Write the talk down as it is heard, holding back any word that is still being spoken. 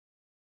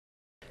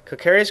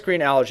Calcareous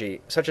green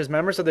algae, such as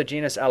members of the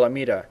genus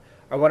Halimeda,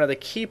 are one of the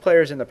key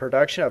players in the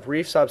production of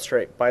reef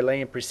substrate by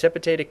laying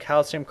precipitated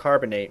calcium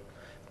carbonate.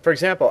 For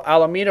example,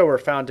 Halimeda were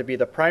found to be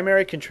the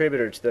primary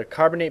contributor to the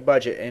carbonate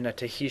budget in a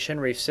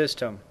Tahitian reef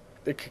system.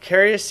 The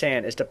calcareous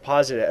sand is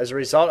deposited as a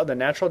result of the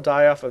natural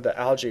die-off of the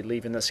algae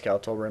leaving the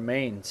skeletal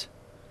remains.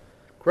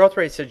 Growth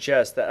rates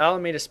suggest that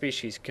Halimeda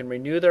species can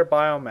renew their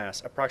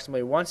biomass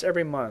approximately once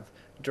every month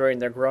during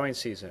their growing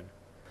season.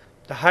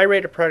 The high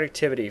rate of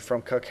productivity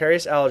from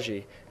calcareous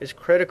algae is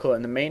critical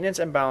in the maintenance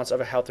and balance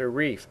of a healthy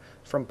reef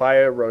from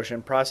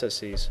bio-erosion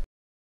processes.